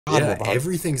Yeah,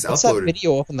 everything's What's that uploaded.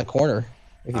 video up in the corner?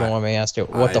 If you don't want me to ask you,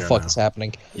 what the fuck is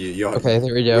happening? Okay,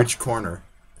 there we go. Which corner?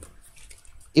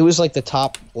 It was like the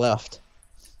top left.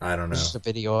 I don't know. There's just a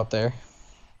video up there.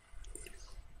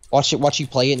 Watch you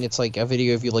play it, and it's like a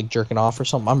video of you like jerking off or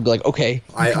something. I'm like, okay.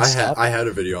 I had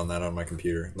a video on that on my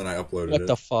computer. Then I uploaded it. What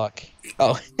the fuck?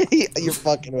 Oh, you're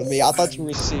fucking with me. I thought you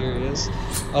were serious.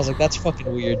 I was like, that's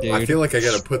fucking weird, dude. I feel like I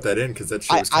gotta put that in because that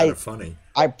shit was kind of funny.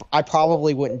 I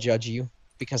probably wouldn't judge you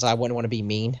because I wouldn't want to be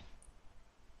mean.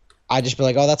 I'd just be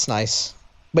like, oh, that's nice.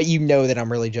 But you know that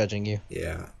I'm really judging you.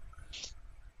 Yeah.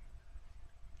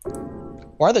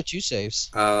 Why are there 2 saves?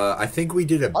 I think we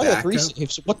did a backup. Why are there 3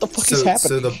 saves? What the fuck is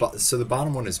happening? So the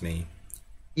bottom one is me.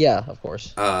 Yeah, of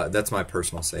course. That's my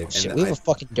personal save. Shit, we have a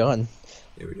fucking gun.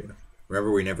 Yeah, we do.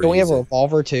 Remember, we never. Don't we have a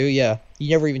revolver too? Yeah, you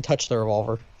never even touched the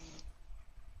revolver.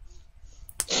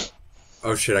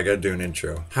 Oh shit! I gotta do an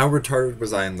intro. How retarded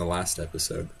was I in the last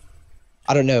episode?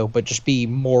 I don't know, but just be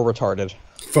more retarded.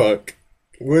 Fuck.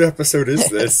 What episode is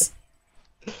this?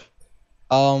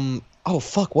 Oh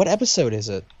fuck! What episode is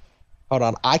it? Hold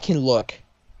on, I can look.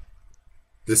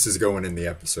 This is going in the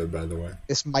episode, by the way.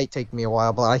 This might take me a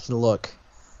while, but I can look.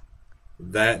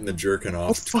 That and the jerking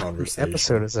off conversation. What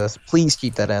episode is this? Please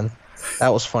keep that in. That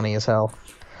was funny as hell.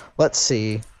 Let's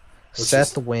see.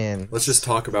 Sethwins. Let's just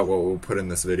talk about what we'll put in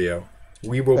this video.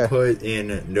 We will put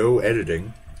in no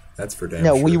editing. That's for damn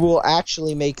sure. No, we will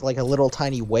actually make like a little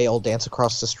tiny whale dance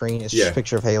across the screen. It's just a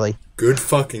picture of Haley. Good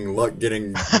fucking luck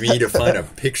getting me to find a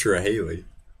picture of Haley.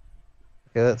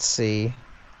 Okay, let's see.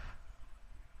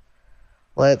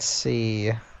 Let's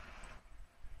see.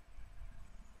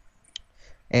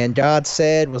 And God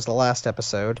Said was the last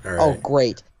episode. Right. Oh,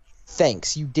 great.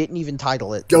 Thanks. You didn't even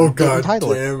title it. Oh, God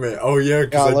damn it. Oh, yeah,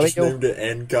 because I just named it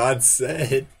And God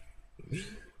Said.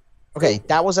 Okay,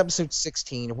 that was episode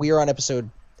 16. We are on episode...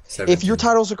 17. If your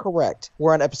titles are correct,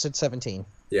 we're on episode 17.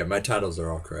 Yeah, my titles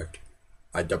are all correct.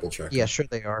 I double-checked. Yeah, sure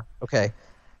they are. Okay.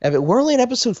 We're only on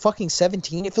episode fucking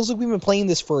 17? It feels like we've been playing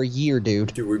this for a year,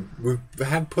 dude. Dude, we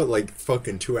have put like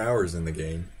fucking 2 hours in the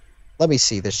game. Let me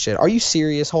see this shit. Are you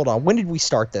serious? Hold on. When did we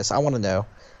start this? I want to know.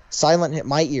 Silent Hill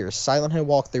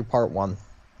walkthrough part 1.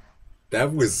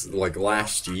 That was like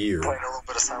last year. Playing a little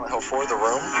bit of Silent Hill 4, The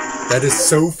Room. That is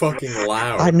so fucking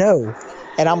loud. I know.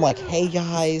 And I'm like, hey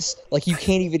guys. Like, you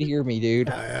can't even hear me, dude.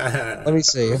 Let me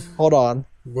see. Hold on.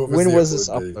 When was this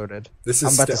uploaded? This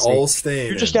is all staying.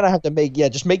 You're just gonna have to make,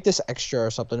 just make this extra or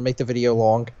something to make the video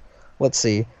long. Let's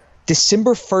see.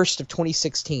 December 1st of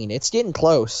 2016. It's getting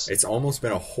close. It's almost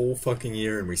been a whole fucking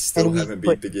year and we still haven't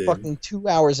beat the game. Fucking 2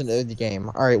 hours into the game.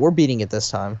 Alright, we're beating it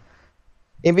this time.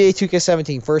 NBA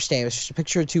 2K17, first game. It's just a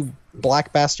picture of 2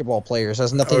 black basketball players. It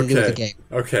has nothing to do with the game.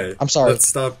 Okay. I'm sorry. Let's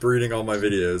stop reading all my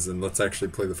videos and let's actually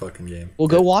play the fucking game. We'll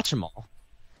go watch them all.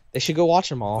 They should go watch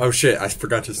them all. Oh shit, I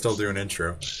forgot to still do an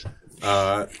intro.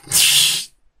 This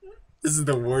is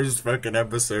the worst fucking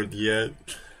episode yet.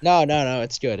 No,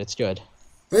 it's good, it's good.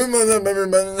 I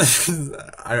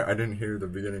didn't hear the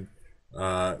beginning.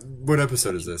 What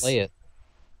episode is this? Play it.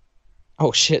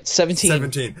 Oh shit, 17.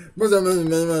 17. Episode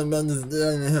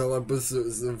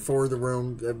for the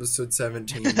room, episode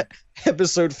 17.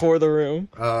 Episode for the room.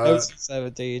 Episode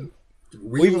 17.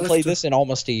 We haven't played this in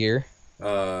almost a year.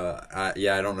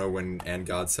 Yeah, I don't know when And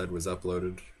God Said was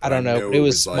uploaded. I don't know, but it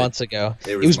was like, months ago.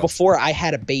 It was before I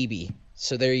had a baby.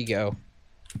 So there you go.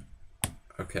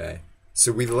 Okay.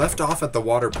 So we left off at the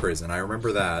water prison. I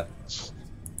remember that.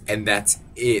 And that's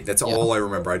it. That's all I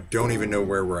remember. I don't even know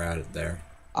where we're at there.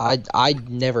 I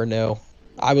never know.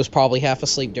 I was probably half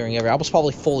asleep during I was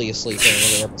probably fully asleep during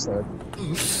every episode.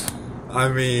 I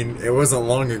mean, it wasn't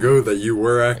long ago that you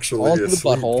were actually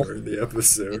asleep during the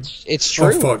episode. It's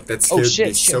true. Oh fuck, that scared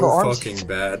me so fucking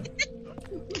bad.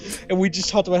 And we just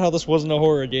talked about how this wasn't a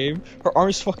horror game. Her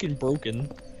arm's fucking broken.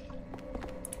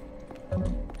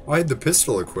 I had the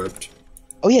pistol equipped.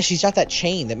 Oh yeah, she's got that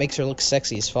chain that makes her look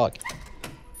sexy as fuck.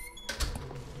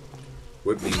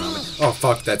 Whip me, mama. Oh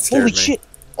fuck, that scared me. Holy shit!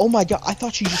 Oh my god, I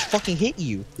thought she just fucking hit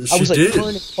you. She I was like, did. turn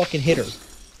and fucking hit her.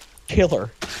 Kill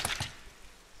her.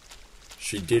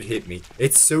 She did hit me.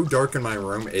 It's so dark in my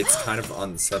room, it's kind of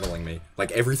unsettling me.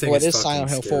 Like, everything is fucking Silent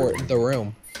Hill scary. 4, The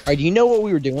Room. Alright, do you know what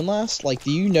we were doing last? Like,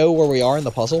 do you know where we are in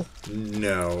the puzzle?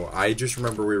 No, I just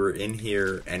remember we were in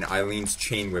here, and Eileen's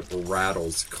chain whip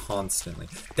rattles constantly.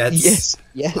 That's...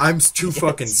 Yes. I'm too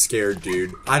fucking scared,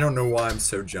 dude. I don't know why I'm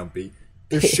so jumpy.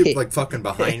 There's shit, like, fucking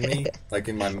behind me, like,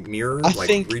 in my mirror,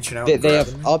 like, reaching out and they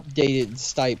have me. updated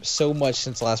Stipe so much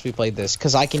since last we played this,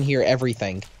 because I can hear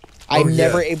everything. I'm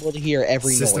never able to hear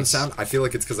every System noise. sound? I feel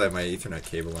like it's because I have my Ethernet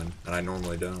cable in, and I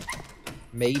normally don't.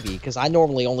 Maybe, because I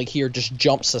normally only hear just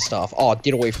jumps of stuff. Oh,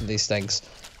 get away from these things.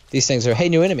 These things are, hey,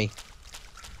 new enemy.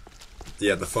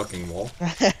 Yeah, the fucking wall.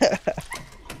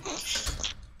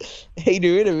 Hey,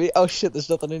 new enemy. Oh shit, there's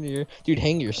nothing in here. Dude,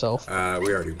 hang yourself. We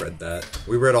already read that.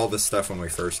 We read all this stuff when we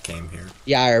first came here.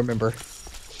 Yeah, I remember.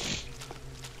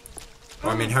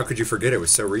 Well, I mean, how could you forget? It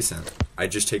was so recent. It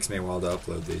just takes me a while to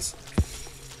upload these.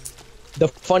 The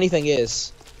funny thing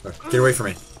is... Get away from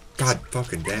me. God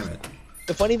fucking damn it.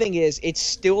 The funny thing is, it's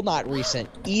still not recent,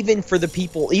 even for the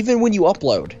people, even when you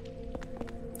upload.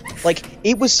 Like,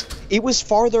 it was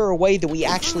farther away that we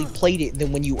actually played it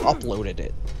than when you uploaded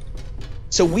it.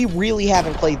 So we really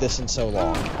haven't played this in so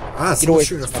long. Ah, someone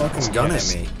shoot a fucking gun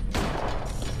at me.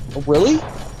 Oh, really?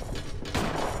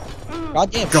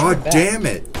 God damn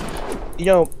it. You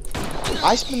know,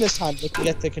 I spend this time looking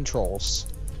at the controls.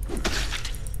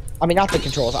 I mean, not the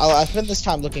controls. I spend this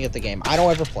time looking at the game. I don't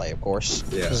ever play, of course.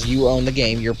 Yeah. Because you own the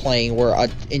game. You're playing. We're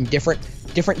in different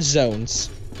zones.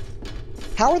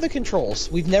 How are the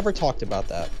controls? We've never talked about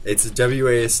that. It's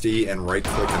WASD and right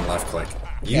click and left click.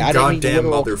 You yeah, goddamn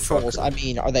motherfucker. Controls. I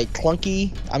mean, are they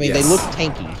clunky? I mean, yes. They look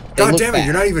tanky. God damn it,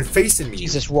 you're not even facing me.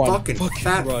 Jesus, run. Fucking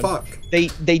fat run. Fuck.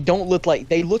 They don't look like...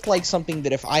 They look like something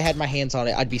that if I had my hands on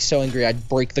it, I'd be so angry I'd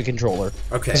break the controller.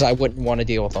 Okay. Because I wouldn't want to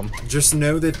deal with them. Just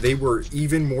know that they were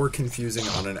even more confusing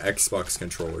on an Xbox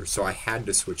controller, so I had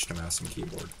to switch to mouse and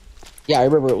keyboard. Yeah, I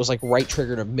remember it was like right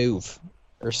trigger to move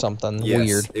or something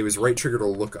weird. It was right trigger to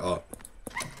look up.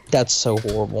 That's so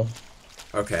horrible.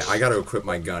 Okay, I gotta equip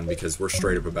my gun because we're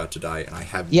straight up about to die, and I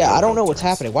have. Yeah, I don't know what's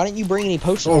happening. Why didn't you bring any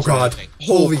potions? Oh god!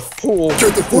 Holy!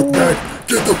 Get the fuck back!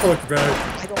 Get the fuck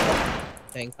back! I don't know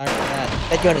anything.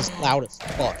 That gun is loud as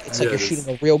fuck. It's like you're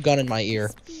shooting a real gun in my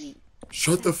ear.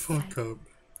 Shut the fuck up!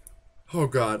 Oh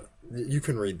god, you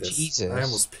can read this. Jesus! I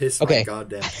almost pissed my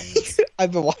goddamn pants.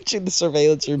 I've been watching the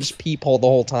surveillance room's peephole the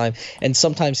whole time, and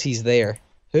sometimes he's there.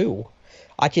 Who?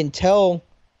 I can tell.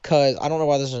 Cause I don't know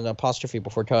why there's an apostrophe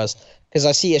before cause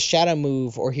I see a shadow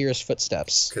move or hear his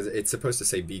footsteps. Because it's supposed to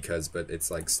say because, but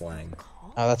it's like slang.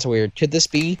 Oh, that's weird. Could this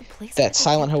be that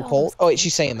Silent Hill cult? Oh wait,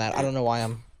 she's saying that. I don't know why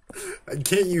I'm.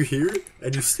 Can't you hear it?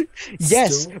 And you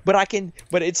yes, but I can.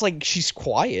 But it's like she's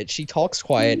quiet. She talks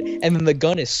quiet, and then the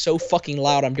gun is so fucking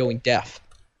loud. I'm going deaf.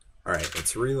 All right,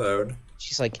 let's reload.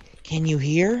 She's like, "Can you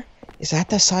hear? Is that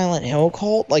the Silent Hill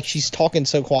cult?" Like, she's talking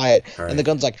so quiet, and the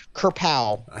gun's like,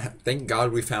 kerpow. Thank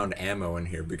God we found ammo in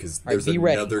here, because there's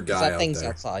another guy that thing's out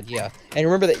there. Outside, yeah. And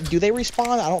remember, that do they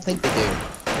respawn? I don't think they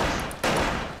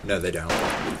do. No, they don't.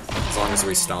 As long as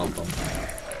we stomp them.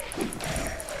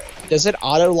 Does it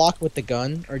auto-lock with the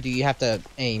gun, or do you have to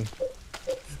aim?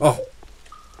 Oh.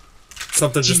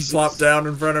 Something just plopped down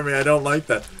in front of me. I don't like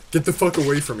that. Get the fuck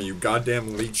away from me, you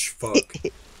goddamn leech fuck.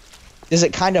 Does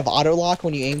it kind of auto-lock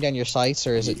when you aim down your sights,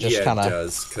 or is it just kind of... Yeah, it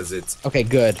does, because it's... Okay,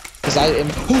 good. Because I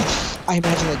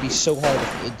imagine that'd be so hard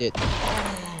if it did.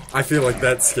 I feel like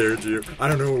that scared you. I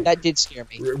don't know... That did scare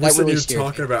me. We're sitting here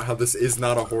talking about how this is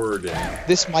not a horror game.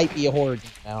 This might be a horror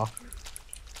game now.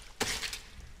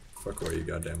 Fuck away, you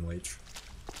goddamn leech.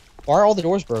 Why are all the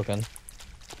doors broken?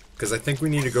 Because I think we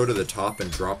need to go to the top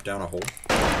and drop down a hole.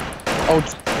 Oh,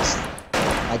 Jesus.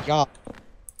 My God.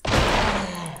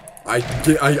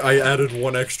 I added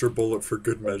one extra bullet for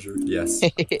good measure. Yes.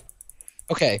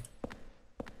 Okay.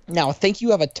 Now, I think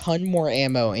you have a ton more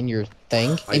ammo in your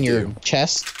thing, your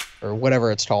chest, or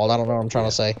whatever it's called. I don't know what I'm trying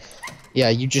to say. Yeah,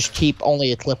 you just keep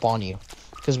only a clip on you,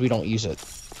 because we don't use it.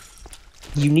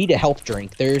 You need a health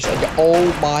drink. There's a...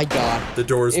 Oh my God. The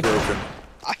door's broken.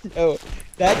 I know.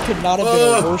 That could not have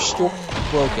been a worse door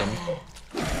broken.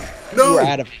 No! You were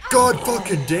out of it. God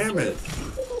fucking damn it!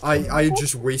 I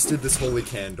just wasted this holy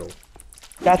candle.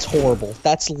 That's horrible.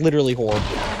 That's literally horrible.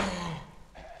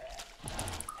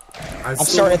 I'm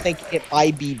starting to think it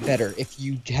might be better if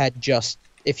you just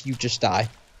die.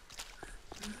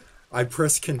 I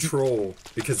pressed control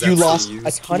because that's you lost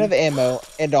a ton of ammo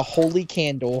and a holy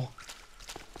candle.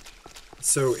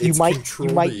 So it's you might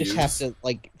just have to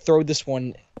like throw this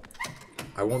one.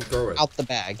 I won't throw it out the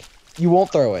bag. You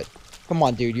won't throw it. Come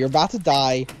on, dude. You're about to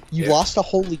die. You lost a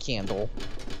holy candle.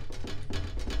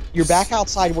 You're back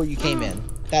outside where you came in.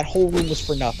 That whole room was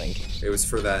for nothing. It was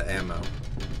for that ammo.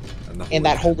 And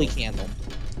that holy candle.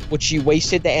 Which you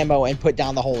wasted the ammo and put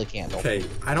down the holy candle. Okay,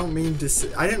 I don't mean to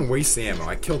say... I didn't waste the ammo.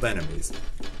 I killed enemies.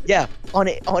 Yeah, on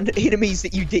enemies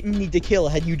that you didn't need to kill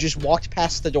had you just walked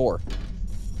past the door.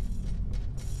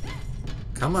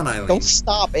 Come on, Eileen. Don't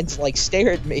stop and, like,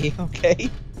 stare at me, okay?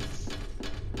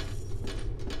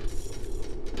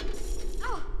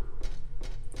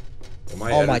 Will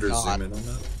my editor zoom in on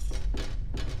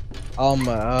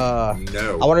that?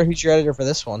 No. I wonder who's your editor for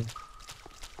this one.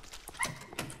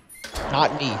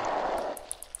 Not me.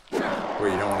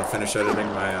 Wait, you don't want to finish editing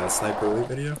my Sniper Elite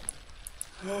video?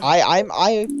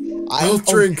 I'll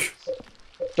drink!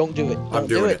 Don't do it. Don't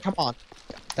do it. Come on.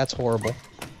 That's horrible.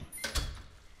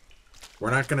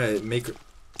 We're not gonna make...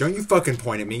 Don't you fucking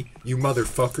point at me, you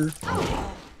motherfucker.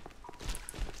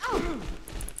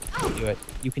 Do it.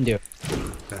 You can do it.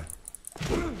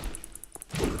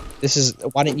 This is...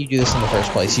 Why didn't you do this in the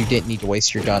first place? You didn't need to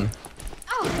waste your gun.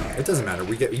 It doesn't matter.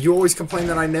 You always complain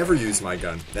that I never use my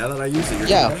gun. Now that I use it,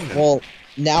 you're complaining. Well,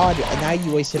 now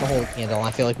you wasted a holy candle, and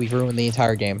I feel like we've ruined the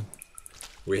entire game.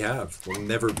 We have. We'll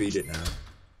never beat it now.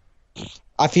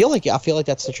 I feel like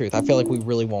that's the truth. I feel like we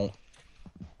really won't.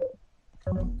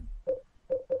 Give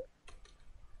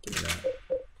me that.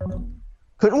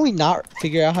 Couldn't we not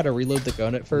figure out how to reload the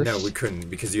gun at first? No, we couldn't,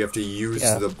 because you have to use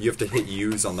you have to hit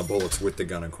use on the bullets with the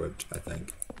gun equipped, I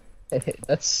think.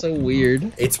 That's so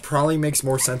weird. It probably makes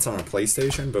more sense on a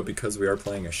PlayStation, but because we are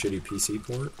playing a shitty PC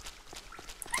port.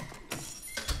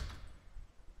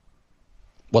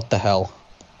 What the hell?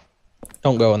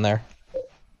 Don't go in there.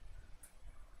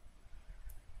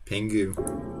 Pingu.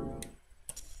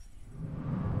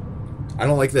 I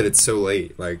don't like that it's so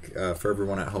late. Like, for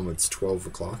everyone at home, it's 12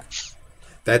 o'clock.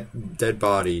 That dead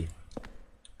body.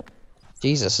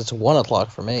 Jesus, it's 1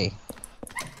 o'clock for me.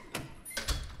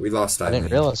 We lost Eileen. I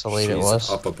didn't realize how late it was.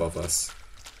 She's up above us.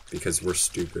 Because we're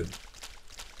stupid.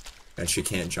 And she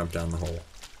can't jump down the hole.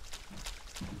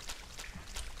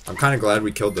 I'm kind of glad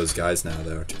we killed those guys now,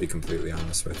 though, to be completely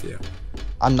honest with you.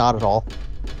 I'm not at all.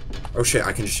 Oh shit,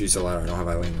 I can just use the ladder. I don't have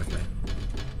Eileen with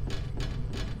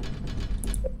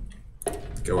me.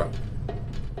 Go up.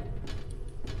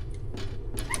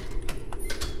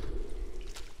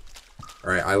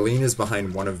 Alright, Eileen is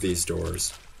behind one of these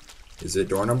doors. Is it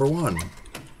door number 1?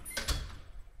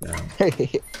 No.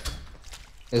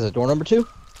 Is it door number 2?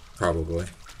 Probably.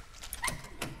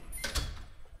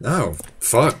 No.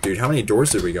 Fuck, dude. How many doors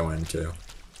did we go into?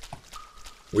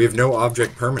 We have no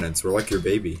object permanence. We're like your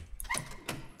baby.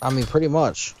 I mean, pretty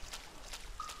much.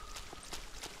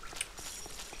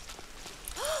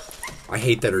 I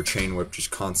hate that her chain whip just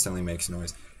constantly makes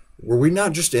noise. Were we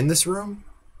not just in this room?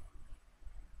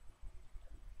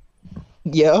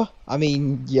 Yeah. I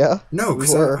mean, yeah. No,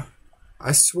 because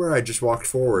I swear I just walked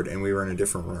forward and we were in a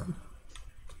different room.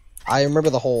 I remember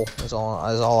the hole. Is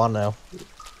all I know.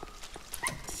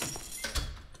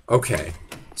 Okay.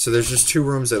 So there's just 2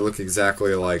 rooms that look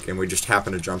exactly alike, and we just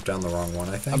happen to jump down the wrong one,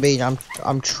 I think? I mean,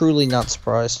 I'm truly not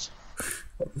surprised.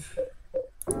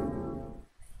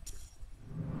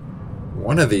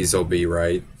 One of these will be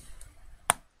right.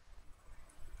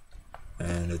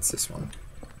 And it's this one.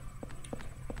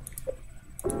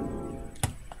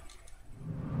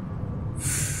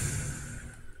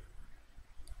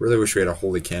 Really wish we had a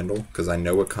holy candle, because I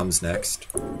know what comes next.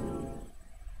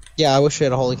 Yeah, I wish we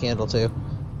had a holy candle, too.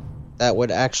 That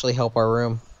would actually help our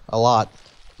room a lot.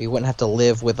 We wouldn't have to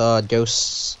live with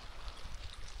ghosts.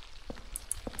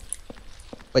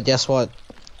 But guess what?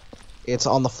 It's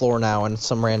on the floor now in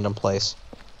some random place.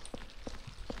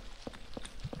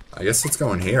 I guess let's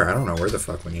go in here. I don't know where the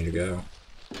fuck we need to go.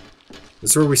 This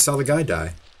is where we saw the guy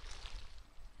die.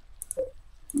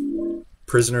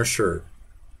 Prisoner shirt.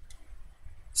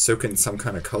 Soak in some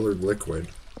kind of colored liquid.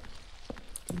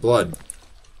 Blood.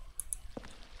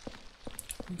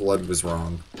 Blood was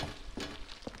wrong.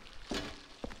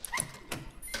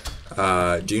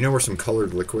 Do you know where some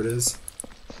colored liquid is?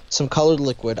 Some colored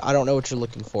liquid. I don't know what you're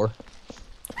looking for.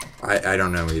 I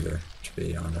don't know either, to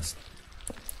be honest.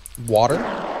 Water?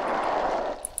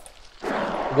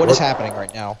 What is happening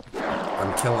right now?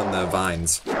 I'm killing the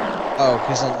vines. Oh,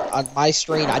 because on my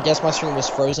screen, I guess my screen was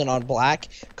frozen on black,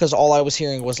 because all I was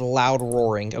hearing was loud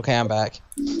roaring. Okay, I'm back.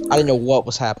 I didn't know what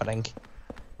was happening.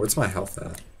 What's my health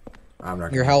at? I'm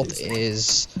not. Your health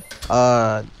is,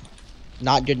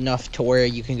 not good enough to where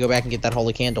you can go back and get that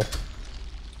holy candle.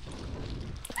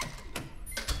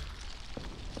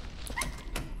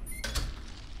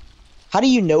 How do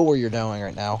you know where you're going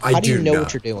right now? How do you know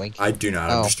what you're doing? I do not.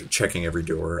 I'm just checking every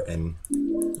door and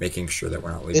making sure that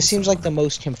we're not leaving. This seems like the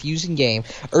most confusing game.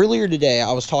 Earlier today,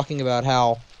 I was talking about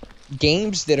how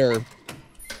games that are...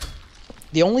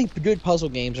 The only good puzzle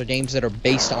games are games that are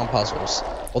based on puzzles.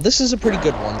 Well, this is a pretty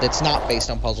good one that's not based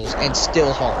on puzzles and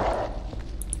still hard.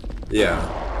 Yeah.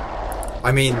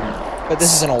 I mean... But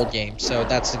this is an old game, so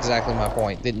that's exactly my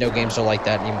point. That no games are like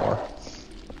that anymore.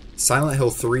 Silent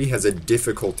Hill 3 has a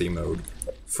difficulty mode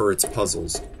for its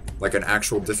puzzles. Like an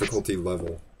actual difficulty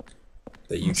level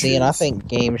that you choose. See, and I think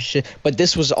games should... But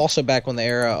this was also back when the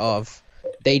era of...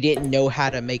 They didn't know how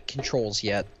to make controls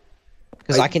yet.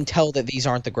 Because I can tell that these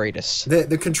aren't the greatest.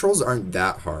 The controls aren't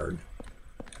that hard.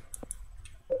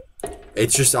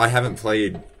 It's just I haven't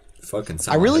played fucking I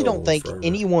Silent really Hill don't think forever.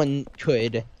 anyone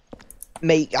could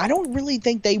make. I don't really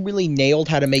think they really nailed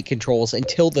how to make controls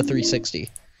until the 360,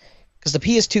 because the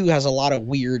PS2 has a lot of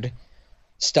weird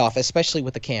stuff, especially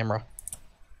with the camera.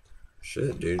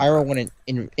 Shit, dude. I remember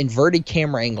when inverted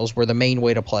camera angles were the main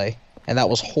way to play, and that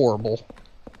was horrible,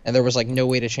 and there was like no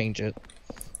way to change it.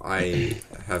 I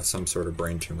have some sort of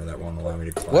brain tumor that won't allow me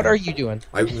to climb. What are you doing?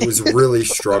 I was really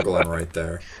struggling right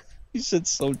there. You said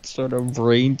some sort of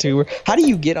brain tumor. How do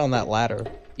you get on that ladder?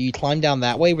 Do you climb down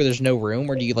that way where there's no room,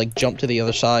 or do you like jump to the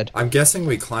other side? I'm guessing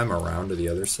we climb around to the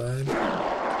other side.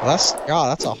 Well,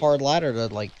 that's a hard ladder to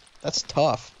like. That's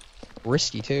tough,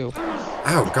 risky too.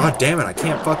 Ow, god damn it, I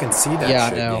can't fucking see that Yeah, I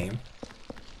shit know. game.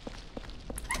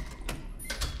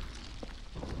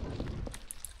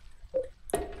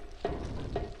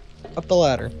 Up the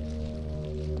ladder.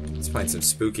 It's playing some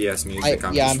spooky ass music.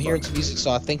 I'm just hearing fucking- some music,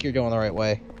 so I think you're going the right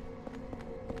way.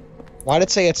 Why did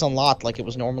it say it's unlocked like it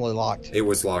was normally locked? It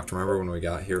was locked. Remember when we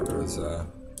got here, it was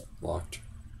locked.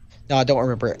 No, I don't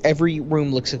remember. Every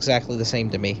room looks exactly the same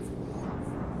to me.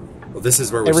 Well, this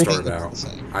is where we Everything started looks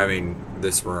out. the same. I mean,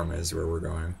 this room is where we're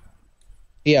going.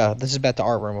 Yeah, this is back to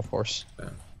our room, of course. Yeah.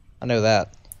 I know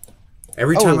that.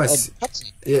 Every time I...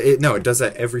 cutscene. No, it does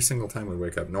that every single time we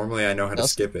wake up. Normally I know how to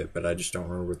Does- skip it, but I just don't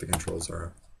remember what the controls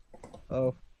are.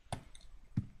 Oh.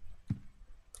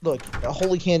 Look, a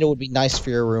holy candle would be nice for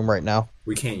your room right now.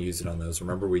 We can't use it on those.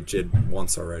 Remember, we did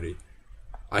once already.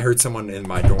 I heard someone in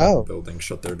my dorm Oh. building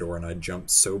shut their door, and I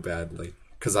jumped so badly.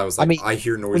 Because I was like, I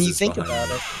hear noises when you think behind about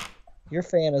me. it, your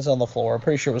fan is on the floor. I'm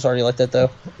pretty sure it was already like that,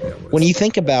 though. Yeah, it was. When you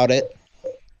think about it,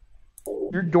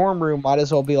 your dorm room might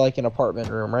as well be like an apartment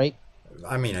room, right?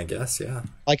 I mean, I guess, yeah.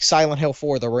 Like Silent Hill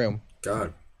 4, the room.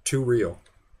 God, too real.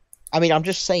 I mean, I'm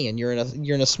just saying, you're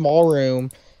in a small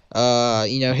room.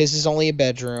 His is only a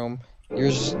bedroom.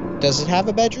 Yours, does it have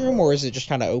a bedroom, or is it just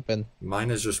kind of open?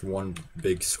 Mine is just one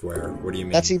big square. What do you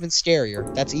mean? That's even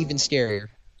scarier. That's even scarier.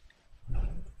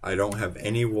 I don't have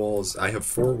any walls. I have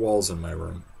 4 walls in my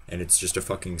room, and it's just a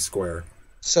fucking square.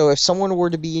 So if someone were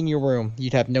to be in your room,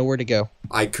 you'd have nowhere to go.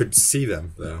 I could see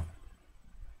them, though.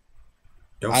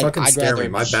 Don't I'd fucking scare rather me.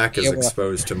 My just back be is able to-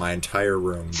 exposed to my entire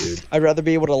room, dude. I'd rather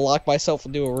be able to lock myself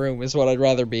into a room is what I'd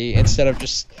rather be, instead of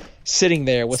just sitting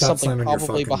there with Stop something slamming your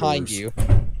probably fucking behind doors. you.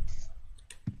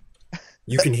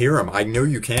 You can hear them. I know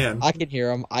you can. I can hear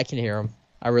them. I can hear them.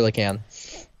 I really can.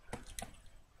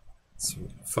 It's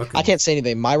fucking... I can't say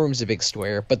anything. My room's a big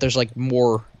square, but there's like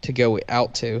more to go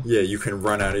out to. Yeah, you can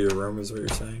run out of your room, is what you're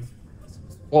saying?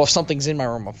 Well, if something's in my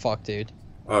room, I'm fucked, dude.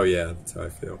 Oh, yeah, that's how I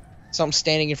feel. Something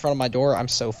standing in front of my door, I'm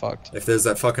so fucked. If there's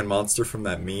that fucking monster from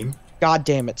that meme, God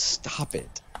damn it, stop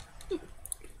it.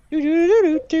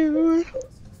 Do-do-do-do-do.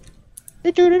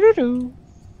 Do-do-do-do-do.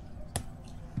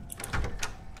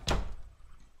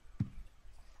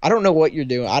 I don't know what you're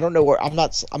doing. I don't know what I'm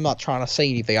not trying to say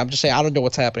anything. I'm just saying I don't know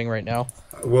what's happening right now.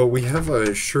 well, we have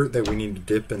a shirt that we need to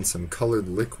dip in some colored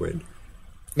liquid.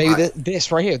 Maybe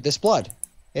this right here, this blood.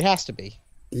 It has to be.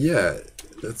 Yeah,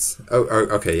 that's... Oh,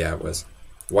 okay, yeah, it was.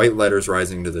 White letters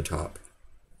rising to the top.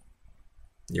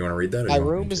 You want to read that? Or My you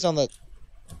want me room to? is on the...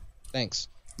 Thanks.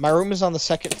 My room is on the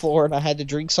second floor, and I had to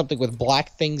drink something with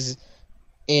black things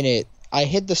in it. I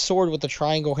hid the sword with the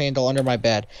triangle handle under my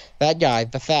bed. That guy,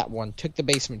 the fat one, took the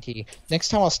basement key. Next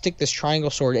time I'll stick this triangle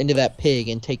sword into that pig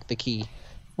and take the key.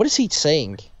 What is he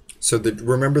saying? So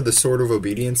remember the Sword of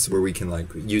Obedience, where we can like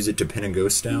use it to pin a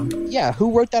ghost down? Yeah,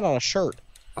 who wrote that on a shirt?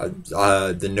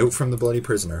 The note from the bloody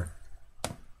prisoner.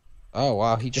 Oh,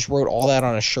 wow, he just wrote all that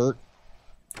on a shirt?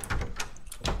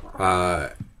 I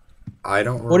don't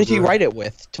remember. What did he write it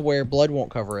with, to where blood won't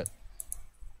cover it?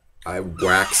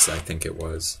 Wax, I think it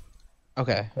was.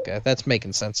 Okay, that's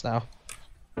making sense now.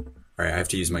 Alright, I have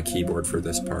to use my keyboard for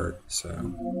this part, so...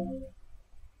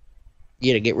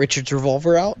 You gotta get Richard's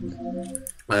revolver out?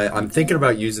 I'm thinking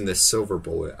about using this silver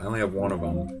bullet. I only have one of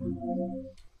them.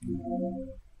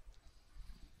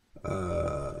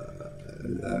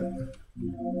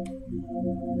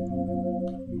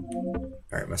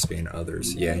 Alright, must be in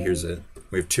others. Yeah, here's it.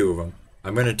 We have 2 of them.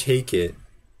 I'm gonna take it,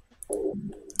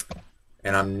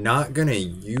 and I'm not gonna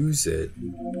use it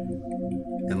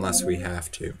unless we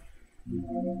have to.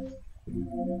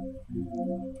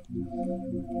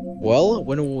 Well,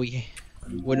 when will we...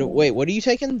 wait, what are you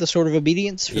taking? The Sword of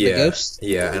Obedience for the ghost?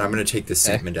 Yeah, and I'm gonna take the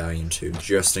Saint Medallion too,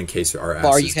 just in case our asses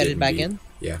Well, are you get headed back beat. in?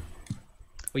 Yeah.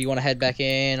 Well, you want to head back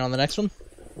in on the next one?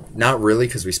 Not really,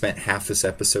 because we spent half this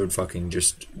episode fucking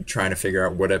just trying to figure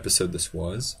out what episode this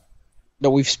was. No,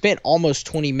 we've spent almost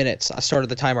 20 minutes. I started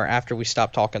the timer after we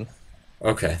stopped talking.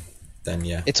 Okay, then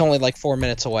yeah. It's only like 4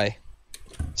 minutes away.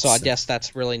 So I guess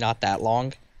that's really not that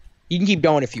long. You can keep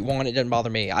going if you want. It doesn't bother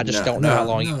me. I just don't know how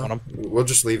long you want them. We'll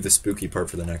just leave the spooky part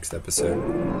for the next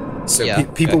episode. So Yeah,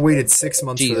 people okay. waited 6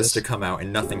 months for this Jesus. to come out,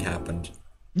 and nothing happened.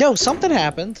 No, something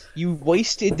happened. You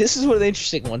wasted. This is one of the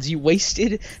interesting ones. You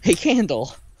wasted a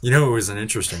candle. You know, it was an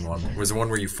interesting one. It was the one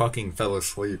where you fucking fell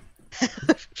asleep.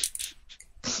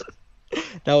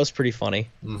 That was pretty funny.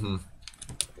 Mm-hmm.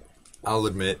 I'll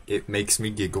admit, it makes me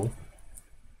giggle.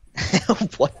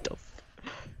 What the?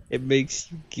 It makes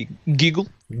you giggle.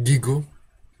 Giggle.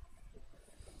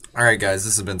 Alright, guys,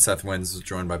 this has been Seth Wins,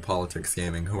 joined by Politics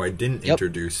Gaming, who I didn't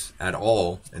introduce at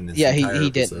all in this entire he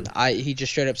episode. didn't. He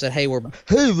just straight up said, "Hey,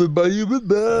 hey everybody, we're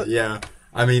back." Yeah.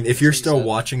 I mean, if you're still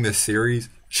watching this series,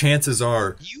 chances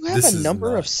are You have a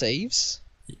number of saves?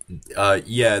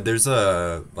 Yeah, there's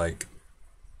a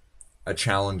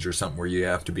challenge or something where you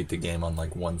have to beat the game on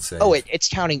like one save. Oh, it's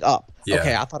counting up. Yeah.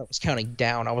 Okay, I thought it was counting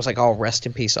down. I was like, "Oh, rest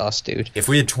in peace, us, dude." If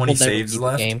we had 20 We'll never saves beat the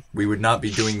left, game. we would not be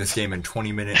doing this game in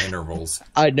 20-minute intervals.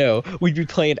 I know. We'd be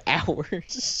playing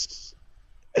hours.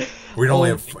 We'd only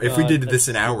Oh have my if we God, did this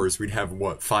in hours, we'd have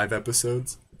what, 5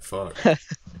 episodes? Fuck.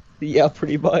 Yeah,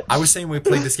 pretty much. I was saying we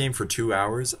played this game for 2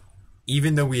 hours,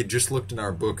 even though we had just looked in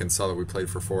our book and saw that we played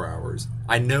for 4 hours.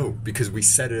 I know because we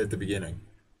said it at the beginning.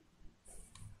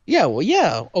 Yeah, well,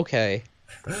 yeah, okay.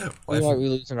 Why are we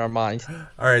losing our minds?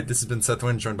 Alright, this has been Seth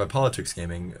Wynn, joined by Politics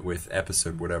Gaming with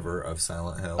episode whatever of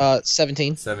Silent Hill.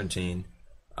 17. 17.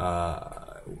 We're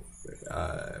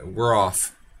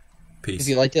off. Peace. If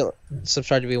you liked it,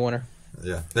 subscribe to be a winner.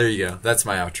 Yeah, there you go. That's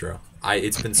my outro.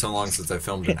 It's been so long since I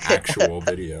filmed an actual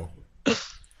video.